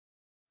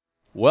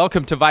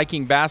Welcome to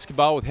Viking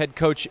basketball with head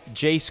coach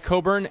Jase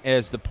Coburn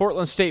as the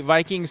Portland State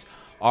Vikings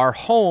are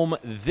home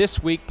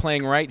this week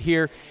playing right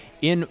here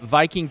in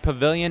Viking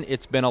Pavilion.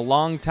 It's been a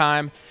long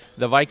time.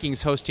 The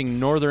Vikings hosting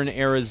Northern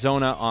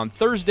Arizona on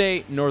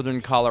Thursday,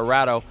 Northern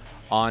Colorado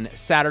on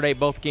Saturday.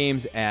 Both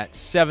games at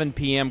 7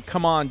 p.m.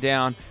 Come on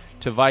down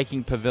to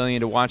Viking Pavilion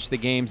to watch the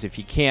games. If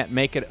you can't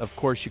make it, of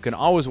course, you can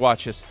always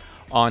watch us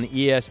on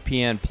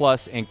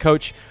ESPN+. And,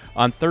 Coach,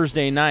 on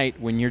Thursday night,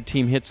 when your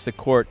team hits the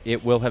court,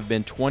 it will have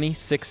been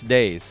 26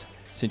 days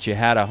since you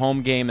had a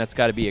home game. That's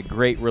got to be a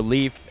great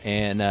relief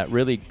and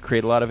really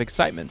create a lot of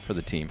excitement for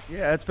the team.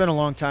 Yeah, it's been a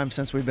long time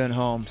since we've been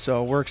home,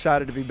 so we're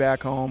excited to be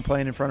back home,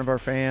 playing in front of our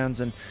fans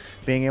and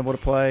being able to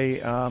play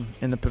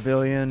in the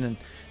pavilion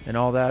and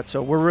all that.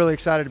 So we're really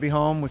excited to be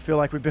home. We feel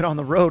like we've been on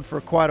the road for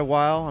quite a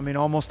while. I mean,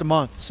 almost a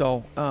month.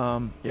 So,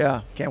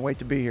 yeah, can't wait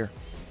to be here.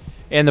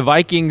 And the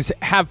Vikings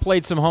have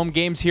played some home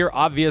games here,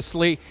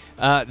 obviously,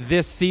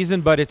 this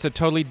season, but it's a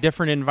totally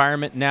different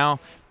environment now.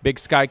 Big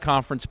Sky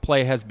Conference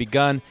play has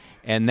begun,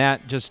 and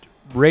that just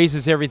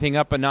raises everything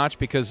up a notch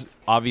because,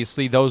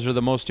 obviously, those are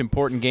the most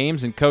important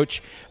games. And,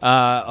 Coach,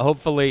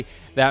 hopefully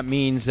that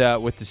means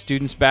with the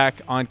students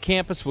back on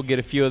campus, we'll get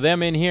a few of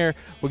them in here,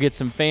 we'll get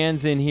some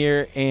fans in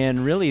here,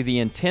 and really the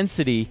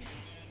intensity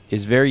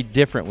is very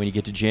different when you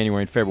get to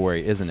January and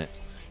February, isn't it?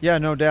 Yeah,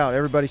 no doubt.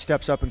 Everybody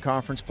steps up in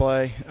conference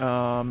play.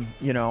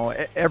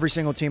 Every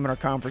single team in our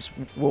conference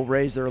will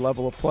raise their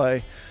level of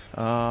play.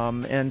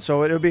 And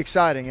so it'll be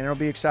exciting. And it'll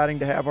be exciting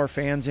to have our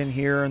fans in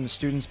here and the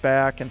students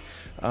back. And,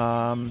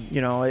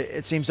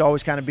 it seems to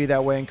always kind of be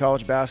that way in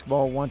college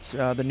basketball. Once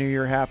the new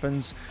year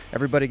happens,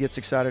 everybody gets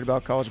excited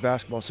about college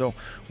basketball. So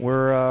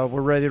we're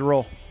ready to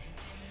roll.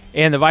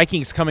 And the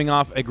Vikings coming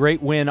off a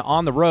great win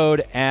on the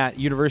road at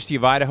University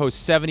of Idaho,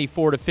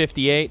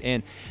 74-58,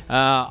 and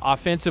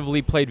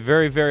offensively played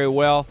very, very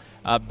well.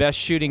 Best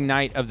shooting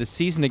night of the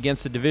season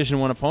against a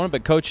Division I opponent.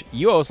 But, Coach,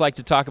 you always like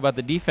to talk about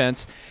the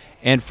defense,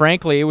 and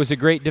frankly, it was a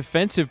great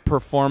defensive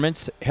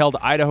performance. Held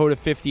Idaho to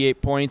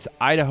 58 points.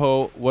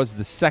 Idaho was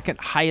the second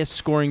highest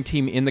scoring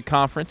team in the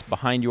conference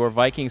behind your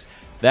Vikings.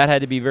 That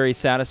had to be very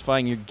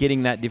satisfying. You're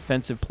getting that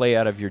defensive play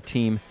out of your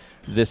team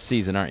this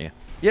season, aren't you?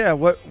 Yeah,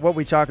 what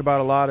we talk about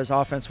a lot is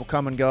offense will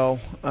come and go,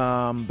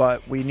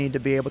 but we need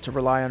to be able to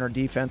rely on our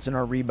defense and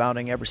our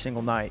rebounding every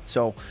single night.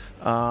 So,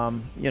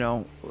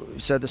 we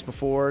said this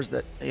before, is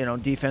that,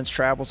 defense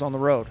travels on the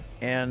road,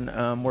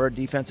 and we're a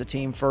defensive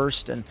team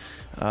first, and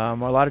a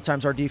lot of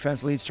times our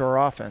defense leads to our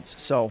offense.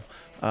 So,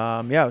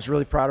 I was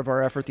really proud of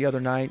our effort the other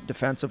night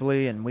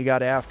defensively, and we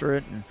got after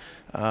it, and,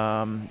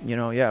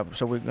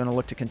 so we're going to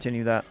look to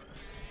continue that.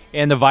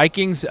 And the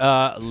Vikings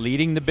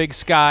leading the Big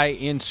Sky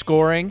in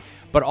scoring,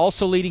 but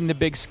also leading the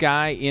Big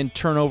Sky in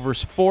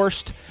turnovers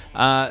forced.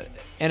 And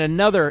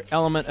another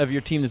element of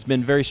your team that's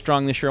been very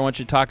strong this year I want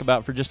you to talk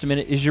about for just a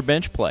minute is your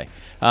bench play.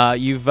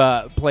 You've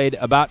played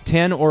about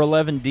 10 or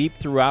 11 deep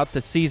throughout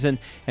the season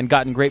and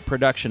gotten great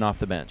production off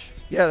the bench.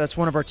 Yeah, that's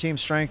one of our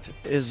team's strengths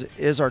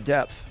is our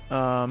depth.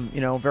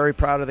 Very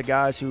proud of the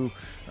guys who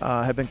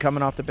have been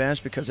coming off the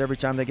bench because every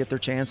time they get their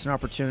chance and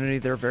opportunity,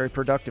 they're very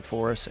productive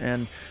for us.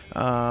 And,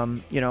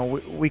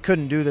 we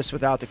couldn't do this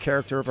without the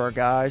character of our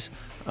guys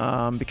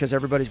because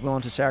everybody's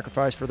willing to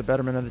sacrifice for the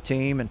betterment of the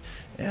team,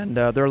 and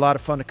they're a lot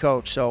of fun to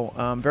coach. So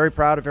I'm very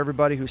proud of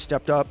everybody who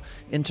stepped up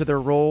into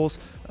their roles,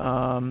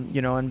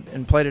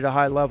 and played at a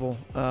high level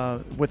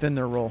within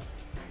their role.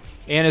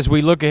 And as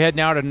we look ahead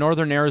now to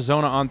Northern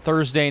Arizona on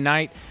Thursday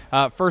night,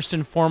 first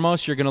and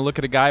foremost, you're going to look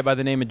at a guy by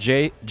the name of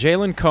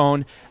Jalen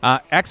Cone,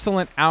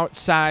 excellent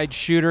outside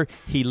shooter.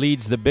 He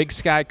leads the Big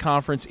Sky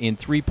Conference in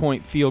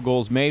three-point field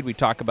goals made. We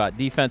talk about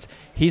defense.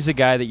 He's a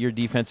guy that your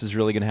defense is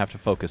really going to have to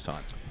focus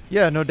on.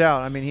 Yeah, no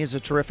doubt. I mean, he's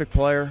a terrific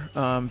player,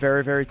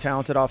 very, very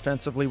talented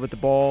offensively with the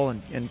ball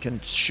and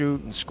can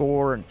shoot and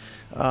score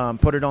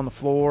and put it on the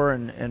floor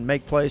and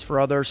make plays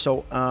for others.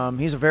 So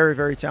he's a very,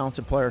 very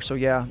talented player. So,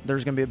 yeah,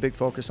 there's going to be a big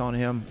focus on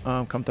him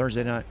come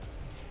Thursday night.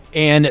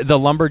 And the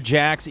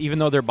Lumberjacks, even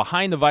though they're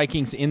behind the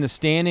Vikings in the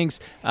standings,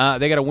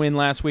 they got a win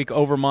last week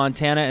over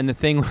Montana. And the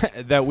thing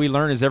that we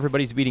learn is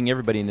everybody's beating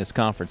everybody in this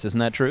conference.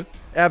 Isn't that true?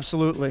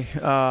 Absolutely.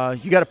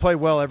 You got to play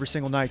well every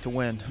single night to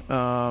win.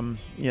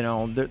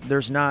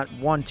 There's not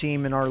one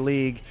team in our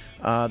league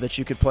that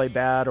you could play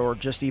bad or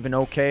just even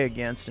okay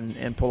against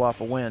and pull off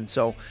a win.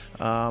 So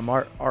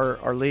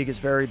our league is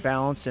very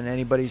balanced, and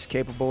anybody's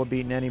capable of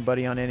beating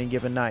anybody on any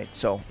given night.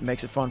 So it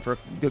makes it fun for a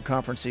good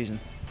conference season.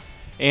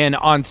 And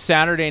on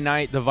Saturday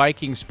night, the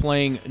Vikings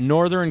playing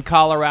Northern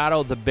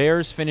Colorado. The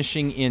Bears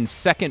finishing in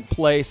second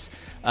place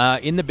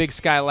in the Big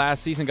Sky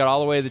last season, got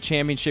all the way to the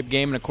championship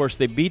game. And, of course,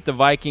 they beat the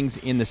Vikings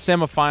in the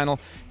semifinal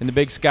in the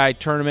Big Sky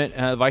tournament.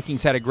 The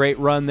Vikings had a great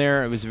run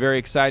there. It was a very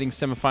exciting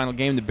semifinal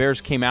game. The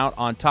Bears came out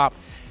on top.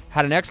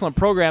 Had an excellent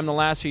program the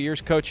last few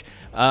years, Coach.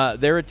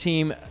 They're a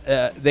team,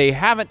 they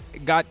haven't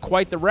got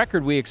quite the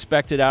record we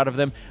expected out of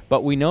them,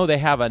 but we know they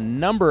have a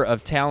number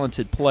of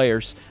talented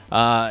players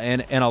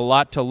and a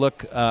lot to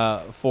look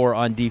for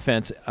on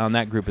defense on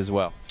that group as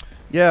well.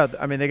 Yeah,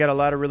 I mean, they got a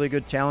lot of really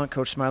good talent.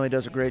 Coach Smiley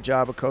does a great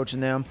job of coaching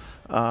them.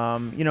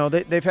 You know,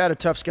 they've had a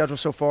tough schedule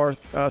so far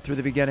through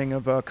the beginning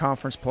of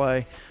conference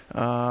play.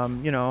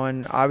 You know,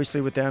 and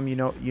obviously with them, you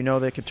know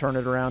they could turn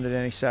it around at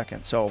any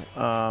second. So,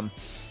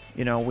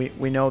 you know,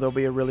 we know there'll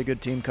be a really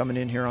good team coming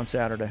in here on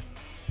Saturday.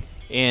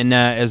 And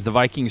as the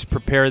Vikings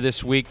prepare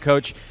this week,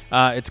 Coach,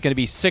 it's going to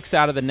be 6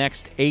 out of the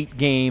next 8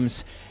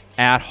 games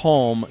at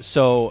home.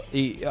 So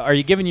are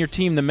you giving your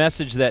team the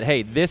message that,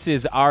 hey, this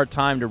is our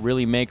time to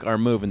really make our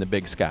move in the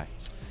Big Sky?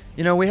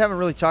 You know, we haven't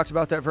really talked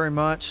about that very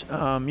much.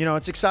 You know,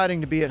 it's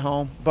exciting to be at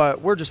home,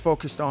 but we're just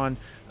focused on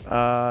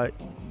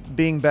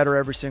being better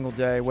every single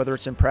day, whether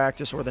it's in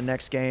practice or the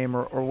next game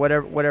or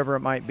whatever it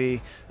might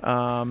be.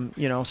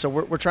 You know, so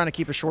we're trying to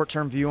keep a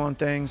short-term view on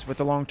things with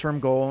a long-term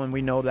goal, and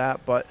we know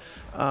that. But,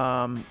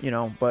 you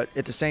know, but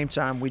at the same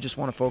time, we just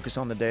want to focus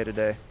on the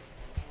day-to-day.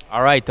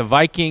 All right, the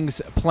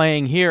Vikings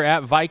playing here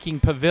at Viking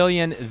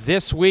Pavilion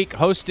this week,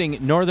 hosting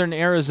Northern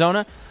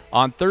Arizona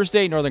on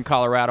Thursday, Northern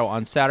Colorado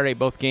on Saturday,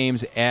 both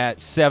games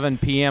at 7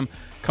 p.m.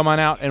 Come on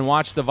out and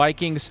watch the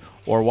Vikings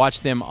or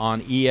watch them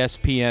on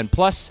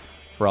ESPN+.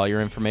 For all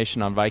your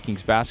information on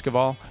Vikings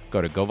basketball,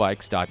 go to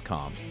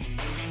GoVikes.com.